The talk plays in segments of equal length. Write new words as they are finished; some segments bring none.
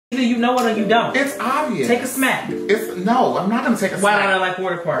Either you know it or you don't. It's obvious. Take a smack. No, I'm not gonna take a smack. Why don't I like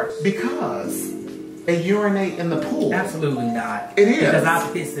water parks? Because they urinate in the pool. Absolutely not. It is. Because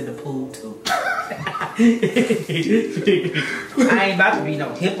I piss in the pool too. I ain't about to be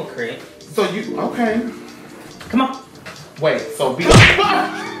no hypocrite. So you, okay. Come on. Wait, so be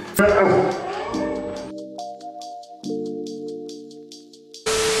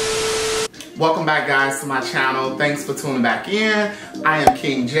Welcome back, guys, to my channel. Thanks for tuning back in. I am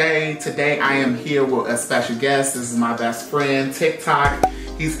King J. Today I am here with a special guest. This is my best friend, TikTok.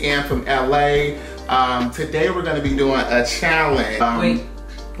 He's in from LA. Today we're gonna be doing a challenge. Wait,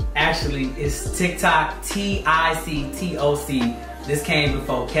 actually it's TikTok, T-I-C-T-O-C. This came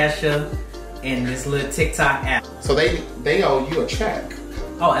before Kesha and this little TikTok app. So they owe you a check.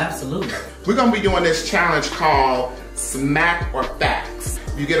 Oh, absolutely. We're gonna be doing this challenge called Smack or Facts.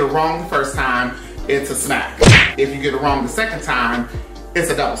 If you get it wrong the first time, it's a smack. If you get it wrong the second time, it's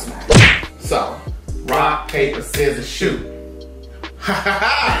a double smack. So, rock, paper, scissors, shoot.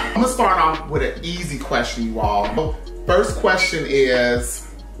 I'm gonna start off with an easy question, you all. First question is,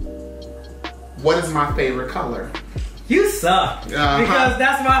 what is my favorite color? You suck. Because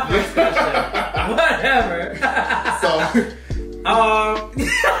that's my first question. Whatever.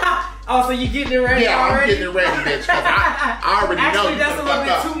 Oh, so you getting it ready? Yeah, already? I'm getting it ready, bitch. I already Actually, know you that's a little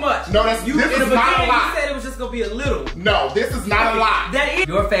bit too much. No, this is not a lot. You said it was just gonna be a little. No, this is not a lot. That is.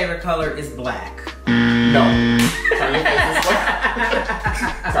 Your favorite color is black. No. Turn your face this way.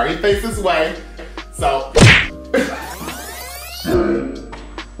 Turn your face this way. So.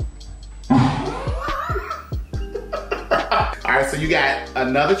 All right, so you got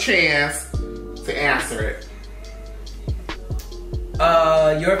another chance to answer it.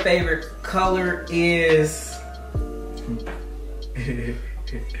 Your favorite color is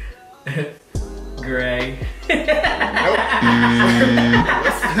gray. Nope.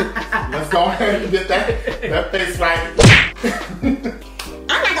 Let's go ahead and get that face right. I'm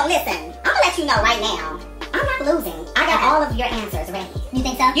not gonna listen. I'm gonna let you know right now. I'm not losing. I got all of your answers ready. You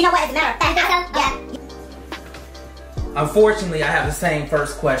think so? You know what? As a matter of fact, yeah. Unfortunately, I have the same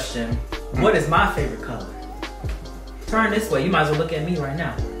first question. What is my favorite color? Turn this way. You might as well look at me right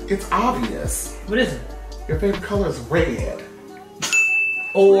now. It's obvious. What is it? Your favorite color is red.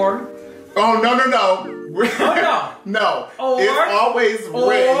 Or? Oh, no. Red. Oh, no. No. Or? It's always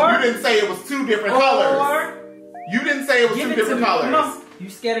red. Or? You didn't say it was two different colors. You didn't say it was two different colors. No. You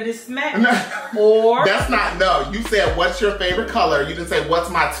scared of this smack? No. Or? That's not, no. You said, what's your favorite color? You didn't say, what's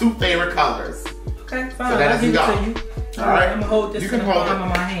my two favorite colors? Okay, fine. So that I'll give go. it to you. All right. I'm gonna hold this in the palm of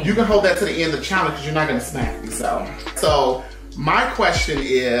my hand. You can hold that to the end of the challenge because you're not gonna smack me. So my question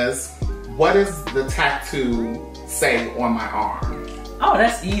is, what does the tattoo say on my arm? Oh,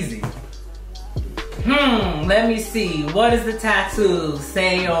 that's easy. Let me see. What does the tattoo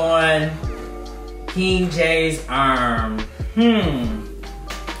say on King J's arm?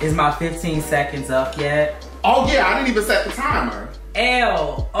 Is my 15 seconds up yet? Oh yeah, I didn't even set the timer.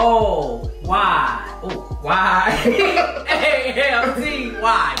 L-O-Y. Oh, Y-A-L-T-Y.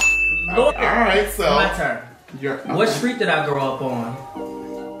 All right, so. My turn. Okay. What street did I grow up on?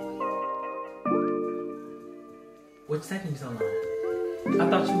 What's taking you so long? I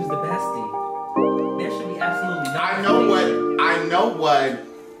thought you was the bestie. There should be absolutely no. I know what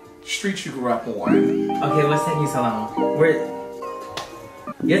street you grew up on. Okay, what's taking you so long?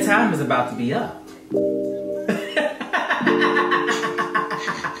 Your time is about to be up.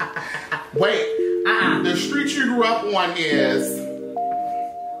 Wait, the street you grew up on is...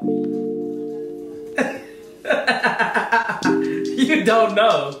 You don't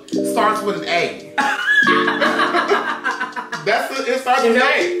know. Starts with an A. It starts with an A.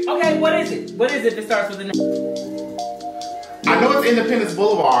 Okay, what is it? What is it that starts with an A? I know it's Independence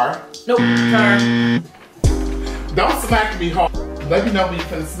Boulevard. Nope, turn. Don't smack me hard. Let me know when you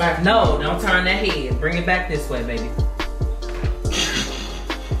finna smack me. No, don't turn that head. Bring it back this way, baby.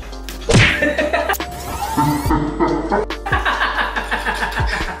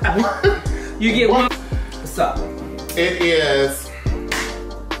 You get one. What's up? It is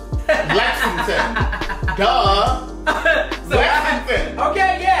Lexington. Duh. Lexington.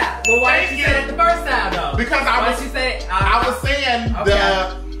 Okay, yeah. Well, why didn't you say it the first time though? Because I was saying okay.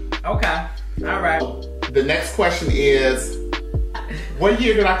 Okay. All right. The next question is, what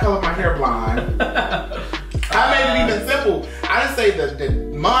year did I color my hair blonde? I made it even simple. I didn't say the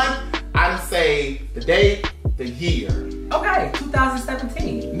month. I didn't say the date, the year. Okay,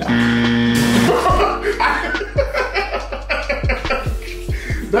 2017. No.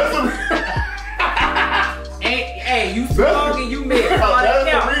 That's a... Hey, you swung and you missed. That's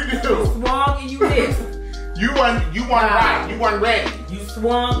a you swung and you missed. You weren't right. You weren't ready. You swung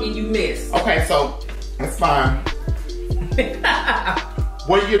swung and you missed. Okay, so that's fine.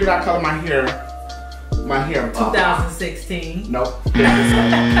 What year did I color my hair? My hair. 2016. Nope.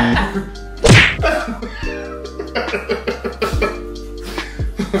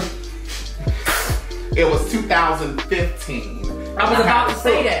 It was 2015. I was about to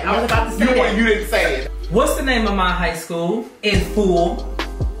say that. I was about to say that. You didn't say it. What's the name of my high school in full?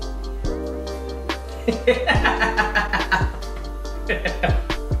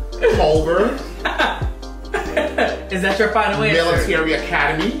 Culver. Is that your final answer? Military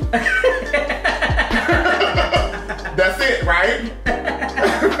Academy. That's it, right?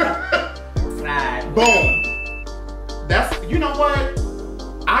 Right. Boom. That's, you know what?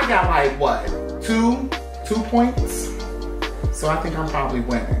 I got like, what? Two points? So I think I'm probably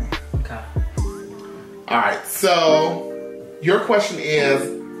winning. Okay. All right, so your question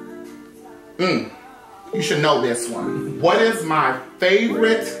is, you should know this one. What is my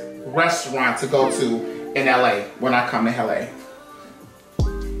favorite restaurant to go to in LA when I come to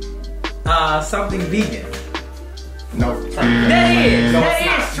LA? Something vegan. No, That is. No, That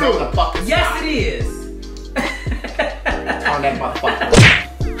it's is not. true. No, the fuck it's yes, not. it is. On that motherfucker.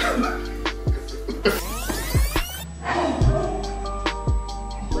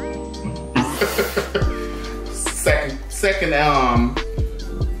 Second,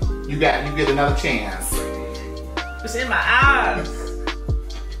 you get another chance. It's in my eyes.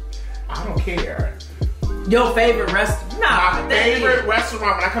 I don't care. Your favorite restaurant? Nah, My favorite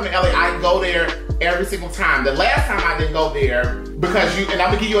restaurant when I come to LA, I go there every single time. The last time I didn't go there because and I'm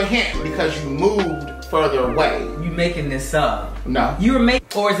gonna give you a hint, because you moved further away. You making this up? No. You were making,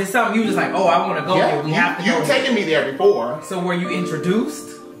 or is it something you was like, oh, I want to go there. We have to go. You've taken me there before. So were you introduced?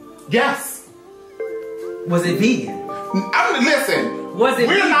 Yes. Was it vegan? Listen. Was it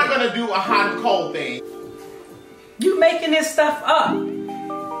We're vegan? not gonna do a hot and cold thing. You making this stuff up?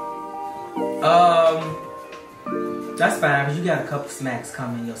 That's fine, because you got a couple smacks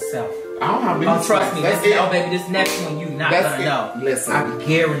coming yourself. I don't have many. Oh, trust me. That's This, it. oh, baby, this next one you not That's gonna it. know. Listen. I can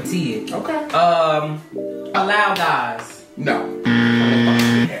guarantee it. Okay. Allow guys. No.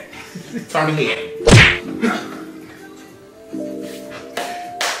 Turn the head.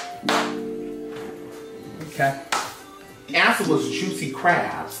 Okay. The answer was juicy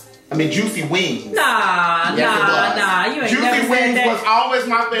crabs. I mean, juicy wings. Nah. You ain't Juicy never said wings that. was always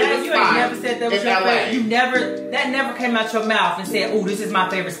my favorite You spot. ain't never said that was in your LA. favorite. That never came out your mouth and said, "Oh, this is my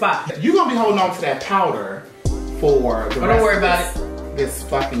favorite spot." You gonna be holding on to that powder for the rest Don't worry of about this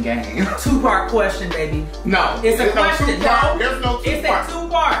fucking game. Two-part question, baby. No, It's a there's question. No two-part. No, There's no two-part. It's a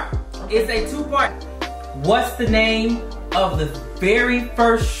two-part. It's a two-part. What's the name of the very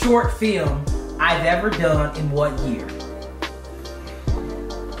first short film I've ever done in what year?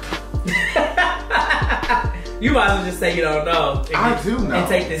 You might as well just say you don't know. I do know. And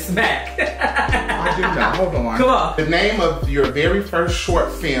take this back. I do know. Hold on. Come on. The name of your very first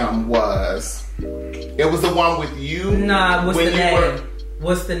short film was. It was the one with you. Nah, what's the when you name? were-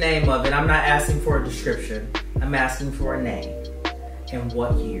 What's the name of it? I'm not asking for a description. I'm asking for a name. And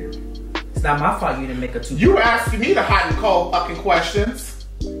what year? It's not my fault you didn't make a two. You were asking me the hot and cold fucking questions.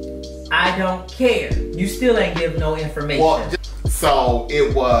 I don't care. You still ain't give no information. Well, so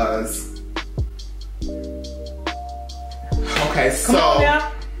it was. Okay, so. Come on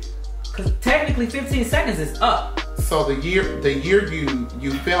now. Because technically 15 seconds is up. So the year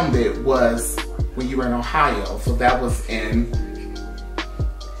you filmed it was when you were in Ohio. So that was in.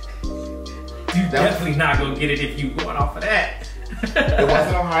 You definitely not gonna get it if you going off of that. It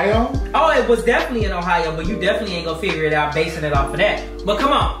wasn't Ohio? Oh, it was definitely in Ohio, but you definitely ain't gonna figure it out basing it off of that. But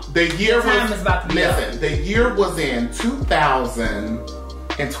come on. The year time was. is about to be listen, up. the year was in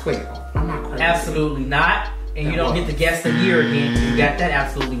 2012. I'm not crazy. Absolutely not. And you don't get to guess the year again. You got that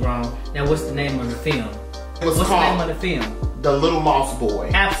absolutely wrong. Now, what's the name of the film? It was What's the name called of the film? The Little Lost Boy.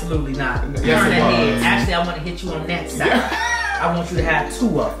 Absolutely not. Yes, Turn it that was. head. Actually, I want to hit you on that side. Yeah. I want you to have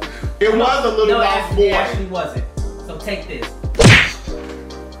two of them. It was a Little No, Lost it Boy. actually wasn't. So take this.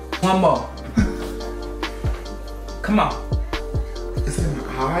 One more. Come on. Is it an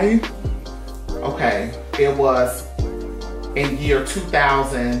I? Okay. It was in year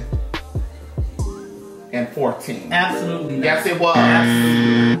 2014. Absolutely not. Yes, it was.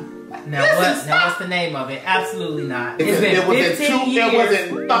 Absolutely. Now Listen, what? stop. Now what's the name of it? Absolutely not. It It's been was in 15 years. It was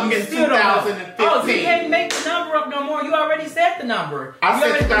in fucking You still don't know. 2015. Oh, you can't make the number up no more. You already said the number. I You said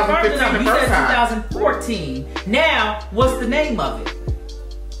already confirmed 2015 the You first said time. 2014. Now, what's the name of it?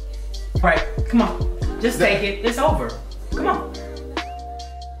 Right. Come on. Just take it. It's over. Come on.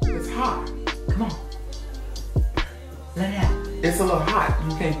 It's hot. Come on. Let it out. It's a little hot.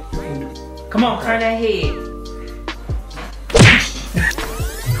 You can Come on. Turn that head.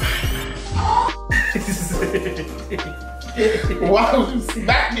 Why would you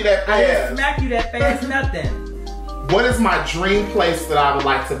smack me that I didn't fast? smack you that fast, nothing. What is my dream place that I would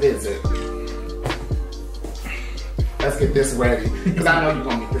like to visit? Let's get this ready, because I know you're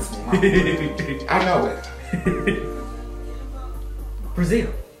gonna get this one wrong. I know it. Brazil.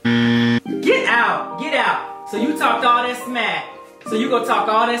 Get out, get out. So you talked all that smack. So you gonna talk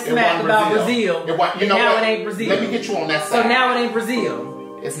all that smack about Brazil. You know now what? it ain't Brazil. Let me get you on that So side. now it ain't Brazil.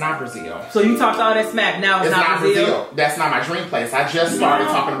 It's not Brazil. So you talked all that smack. Now it's not Brazil. That's not my dream place. I just started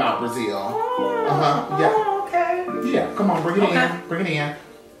talking about Brazil. Yeah. Okay. Yeah. Come on, bring it in. Bring it in.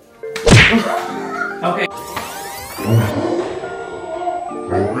 Okay.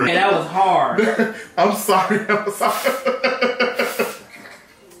 Hey, that was hard. I'm sorry. I'm sorry.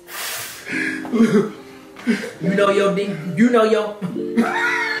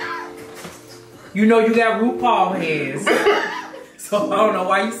 You know you got RuPaul hands. So I don't know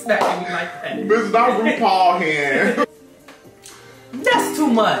why you smacking me like that. This is not RuPaul hand. That's too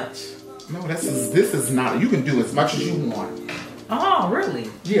much. No, this is not. You can do as much as you want. Oh, really?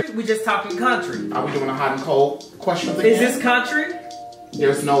 Yeah. We just talking country. Are we doing a hot and cold questions again? Is this country?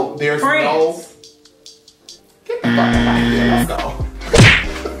 There's no. France. Get the fuck out of here. Let's go.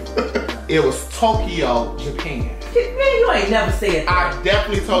 It was Tokyo, Japan. Man, you ain't never said that. I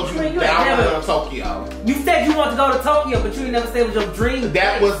definitely told you Man, that I never- wanted to go to Tokyo. You said you wanted to go to Tokyo, but you ain't never said it was your dream.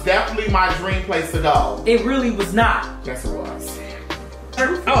 That was definitely my dream place to go. It really was not. Yes, it was.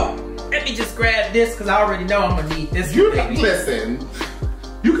 Oh, let me just grab this because I already know I'm gonna need this. You baby. can listen.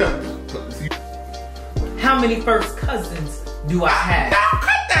 You can. How many first cousins do I have? Now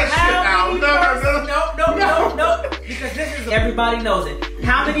cut that shit out. No. Because this is everybody knows it.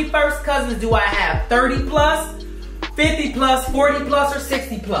 How many first cousins do I have? 30 plus, 50 plus, 40 plus, or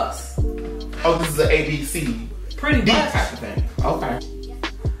 60 plus? Oh, this is an ABC. Pretty D much. type of thing. Okay.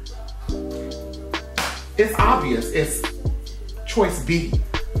 It's obvious. It's choice B.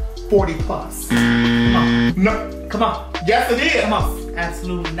 40 plus. Come on. No. Come on. Yes, it is. Come on.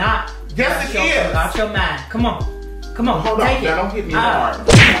 Absolutely not. Yes, it is. Out your mind. Come on. Come on. Hold Take on. it. Now don't hit me hard.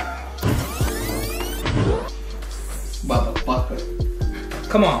 Motherfucker.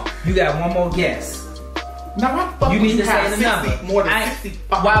 Come on. You got one more guess. Now what the fuck You would need to say have the 60, number. more than I- 60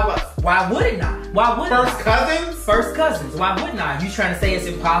 Why would it not? Why would it First not? cousins? First cousins. Why wouldn't I? You trying to say it's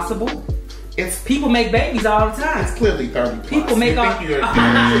impossible? It's People make babies all the time. clearly 30 plus. People make You all. think you're- Come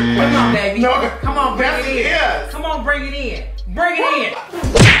on, baby. No. Come on, bring Yes, it in. it is. Come on, bring it in. Bring it in.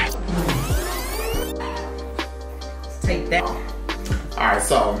 Take that. Alright,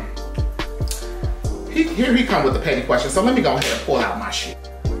 so here he come with the petty question. So let me go ahead and pull out my shit.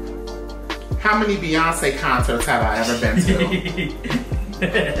 How many Beyonce concerts have I ever been to?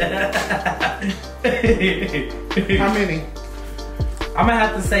 How many? I'm gonna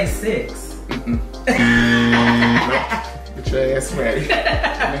have to say 6. Get your ass ready.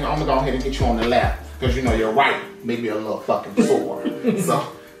 I'm gonna go ahead and get you on the left because you know you're right. Maybe a little fucking sore. So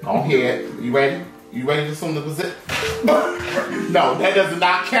go ahead. You ready? You ready to assume the position? No, that does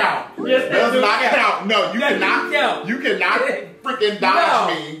not count. Yes, that does do not count. count. No, you That do cannot. count. You cannot freaking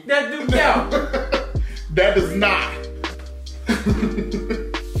dodge me. That do count. That does not.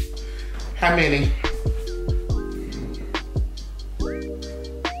 How many?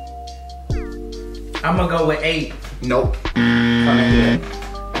 I'm gonna go with 8. Nope. Turn it here.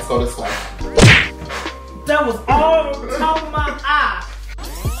 Let's go this way. That was all on the top of my eye.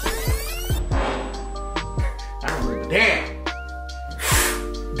 I don't give a damn.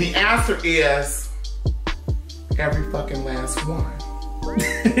 The answer is every fucking last one.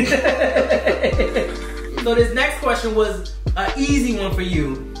 So this next question was an easy one for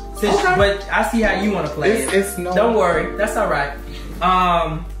you. Since, Okay. But I see how you want to play it. It's no. Don't worry, that's all right.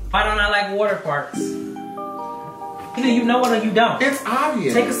 Why don't I like water parks? Either you know it or you don't. It's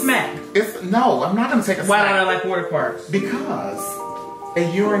obvious. Take a smack. No, I'm not gonna take a Why don't I smack. like water parks? Because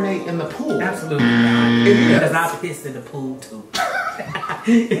they urinate in the pool. Absolutely not. It is. Because I pissed in the pool too.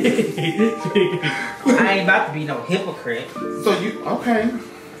 I ain't about to be no hypocrite. So you okay?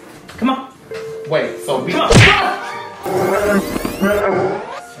 Come on. Wait. So we. Come on.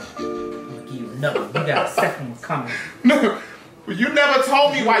 You know, you got a second one coming. No, you never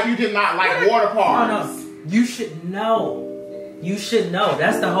told me why you did not like water parks. No. You should know. You should know.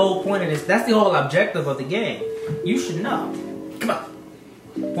 That's the whole point of this. That's the whole objective of the game. You should know. Come on.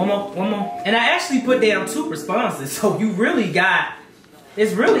 One more. And I actually put down 2 responses, so you really got,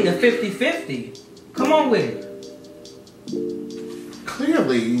 it's really a 50-50. Come on with it.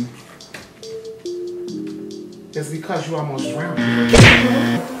 Clearly, it's because you almost drowned.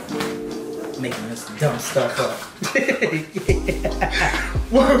 Making this dumb stuff up.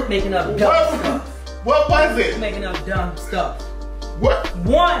 What? Making up dumb stuff. What was it? Making up dumb stuff. What?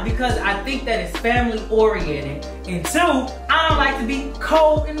 One, because I think that it's family oriented. And two, I don't like to be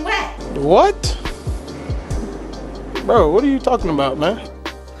cold and wet. What? Bro, what are you talking about, man?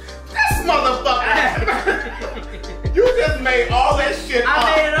 This motherfucker. You just made all that shit up.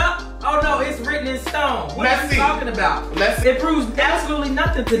 I made it up? Oh no, it's written in stone. What are you talking about? It proves absolutely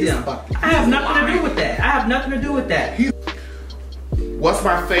nothing to them. I have nothing to do with that. I have nothing to do with that. What's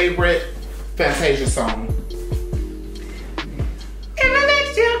my favorite Fantasia song? If it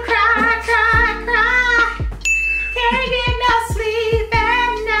makes you cry, cry, cry, can't get no sleep at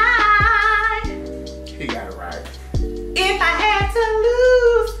night. He got it right. If I had to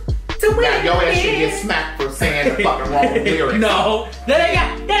win. Now your ass should get smacked for saying the fucking wrong lyrics. No, that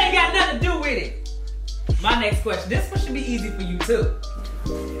ain't got nothing to do with it. My next question. This one should be easy for you too.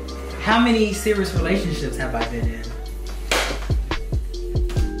 How many serious relationships have I been in?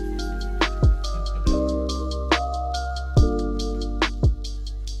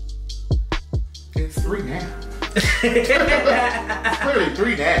 It's 3 now. It's clearly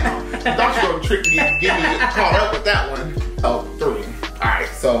 3 now. I thought you were gonna trick me and get me caught up with that one. Oh, 3. Alright,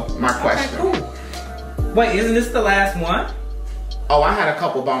 so my question. Okay, cool. Wait, isn't this the last one? Oh, I had a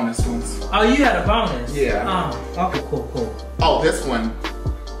couple bonus ones. Oh, you had a bonus? Yeah. Oh, okay, cool. Oh, this one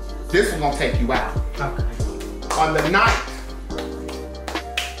gonna take you out. Okay. On the night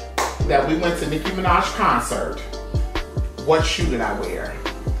that we went to Nicki Minaj concert, what shoe did I wear?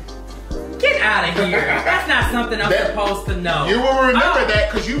 Get out of here. That's not something I'm supposed to know. You will remember that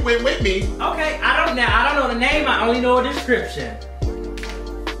because you went with me. Okay, I don't know the name, I only know a description.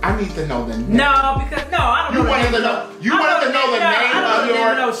 I need to know the name. No, because I don't know the name. You wanted to know the name of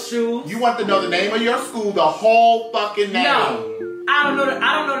your those shoes. You want to know the name of your school, the whole fucking name. No. I don't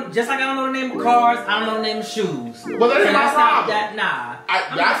know, just like I don't know the name of cars, I don't know the name of shoes. Well, that's my problem.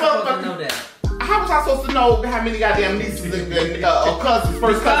 I'm not supposed to know that. How was I supposed to know how many goddamn nieces and cousins,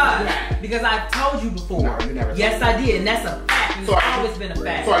 first cousins you had? Because I've told you before. No, you never. Yes, I did, and that's a fact. It's always been a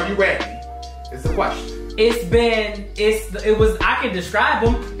fact. So are you ready? It's the question. I can describe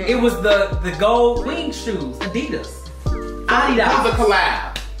them. It was the gold wing shoes, Adidas. Adidas. Who's a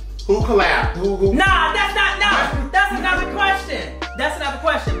collab? Who collabed? Who? Nah, that's another question. That's another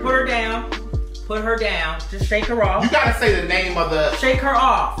question. Put her down. Put her down. Just shake her off. You gotta say the name of the... Shake her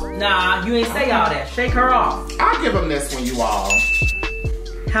off. Nah, you ain't say all that. Shake her off. I'll give them this one, you all.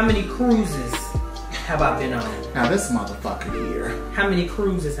 How many cruises have I been on? Now this motherfucker here. How many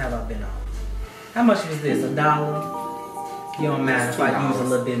cruises have I been on? How much was this? $1? You don't mind if I use a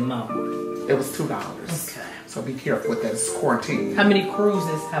little bit more. It was $2. Okay. So be careful with that. It's quarantine. How many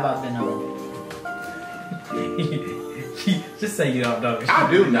cruises have I been on? Just say you don't know. I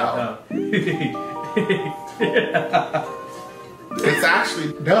do know. It's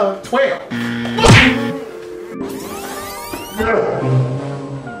actually 12.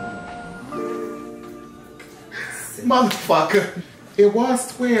 Motherfucker. It was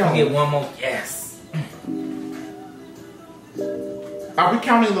 12. You get one more guess. Are we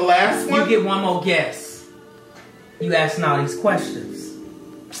counting the last one? You get one more guess. You asking all these questions.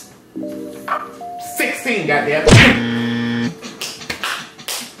 16, goddamn.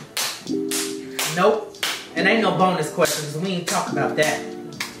 Nope. And ain't no bonus questions. We ain't talk about that.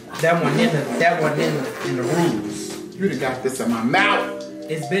 That one in the rules. You done got this in my mouth.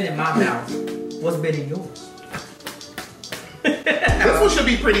 It's been in my mouth. What's been in yours? This one should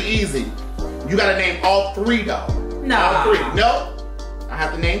be pretty easy. You gotta name all 3 though. No. All 3. Nope. I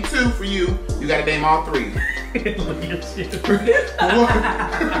have to name 2 for you. You gotta name all 3. Look at you.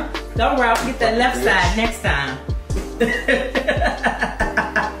 Don't worry, I'll get that left side next time.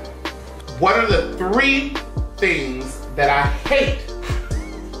 What are the 3 things that I hate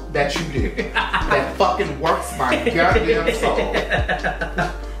that you do that fucking works my goddamn soul?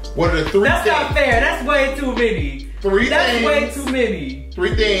 What are the 3 That's things? not fair. That's way too many. 3 That's things. way too many.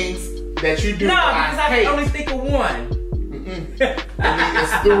 3 things that you do No, that because I hate. can only think of one.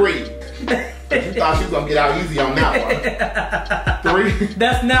 It's 3. You thought she was gonna get out easy on that one. 3.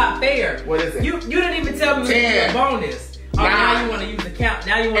 That's not fair. What is it? You didn't even tell me it was 10, a bonus. Oh, 9, now you want to use the count.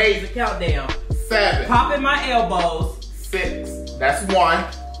 Now you want to use the countdown. 7. Pop in my elbows. 6. That's 1.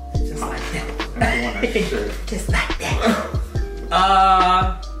 Just like that. That's the one I should. Just like that.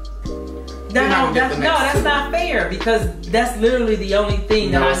 That's not fair because that's literally the only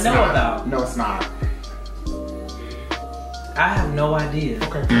thing that I know about. No, it's not. I have no idea.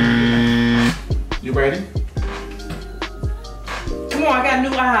 Okay. You ready? Come on, I got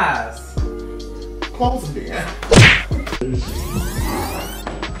new eyes. Close them then.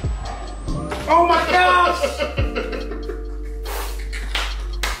 Oh my gosh!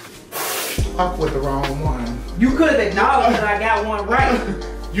 fuck with the wrong one. You could have acknowledged that I got one right.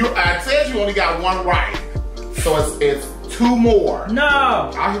 I said you only got one right. So it's 2 more.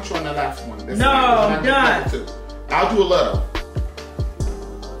 No. I'll hit you on the last one. No, I'm done. I'll do a little.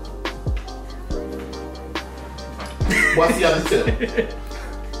 What's the other 2?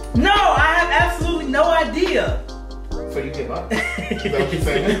 No, I have absolutely no idea. So you give up? Is that what you're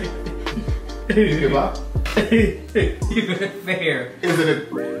saying? You give up? You're fair. Is it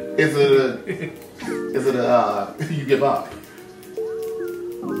a you give up?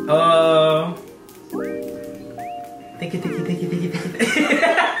 Think it.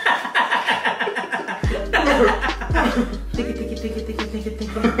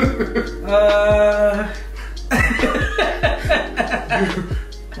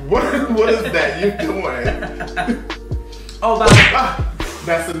 What is that you doing? Oh,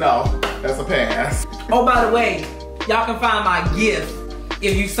 that's a no. That's a pass. Oh, by the way, y'all can find my gift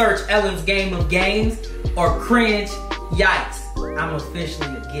if you search Ellen's Game of Games or Cringe Yikes. I'm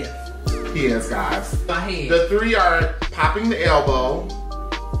officially a gift. He is, guys. My head. The 3 are popping the elbow,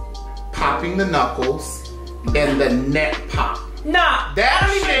 popping the knuckles, and the neck pop. Nah, that I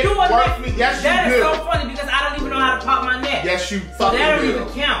don't shit even do a works neck. me. Yes, that you is do. so funny because I don't even know how to pop my neck. Yes, you So fucking that don't do. even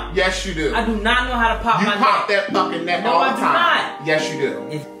count. Yes, you do. I do not know how to pop my neck. You pop that fucking neck No, all I the do time. not. Yes, you do.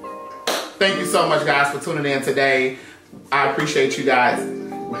 Thank you so much, guys, for tuning in today. I appreciate you guys.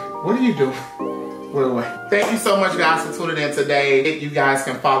 What are you doing? Wait. Thank you so much, guys, for tuning in today. You guys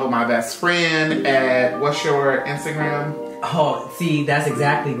can follow my best friend at, what's your Instagram? Oh, see, that's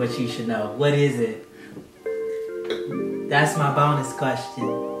exactly what you should know. What is it? That's my bonus question.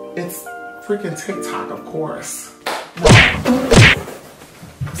 It's freaking TikTok, of course.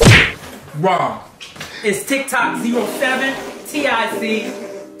 Wrong. It's TikTok 07, TIC,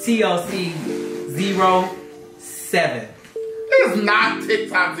 TLC 07. It's not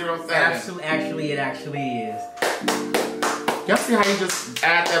TikTok 07. Actually, it actually is. Y'all see how you just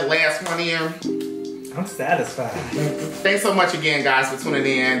add that last one in? I'm satisfied. Thanks so much again, guys, for tuning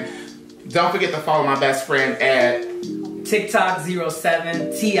in. Don't forget to follow my best friend at TikTok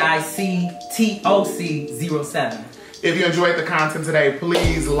 07, TIC, TOC 07. If you enjoyed the content today,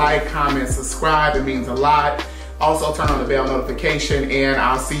 please like, comment, subscribe. It means a lot. Also, turn on the bell notification, and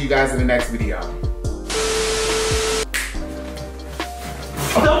I'll see you guys in the next video.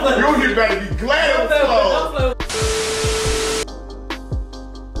 You better be glad it was closed.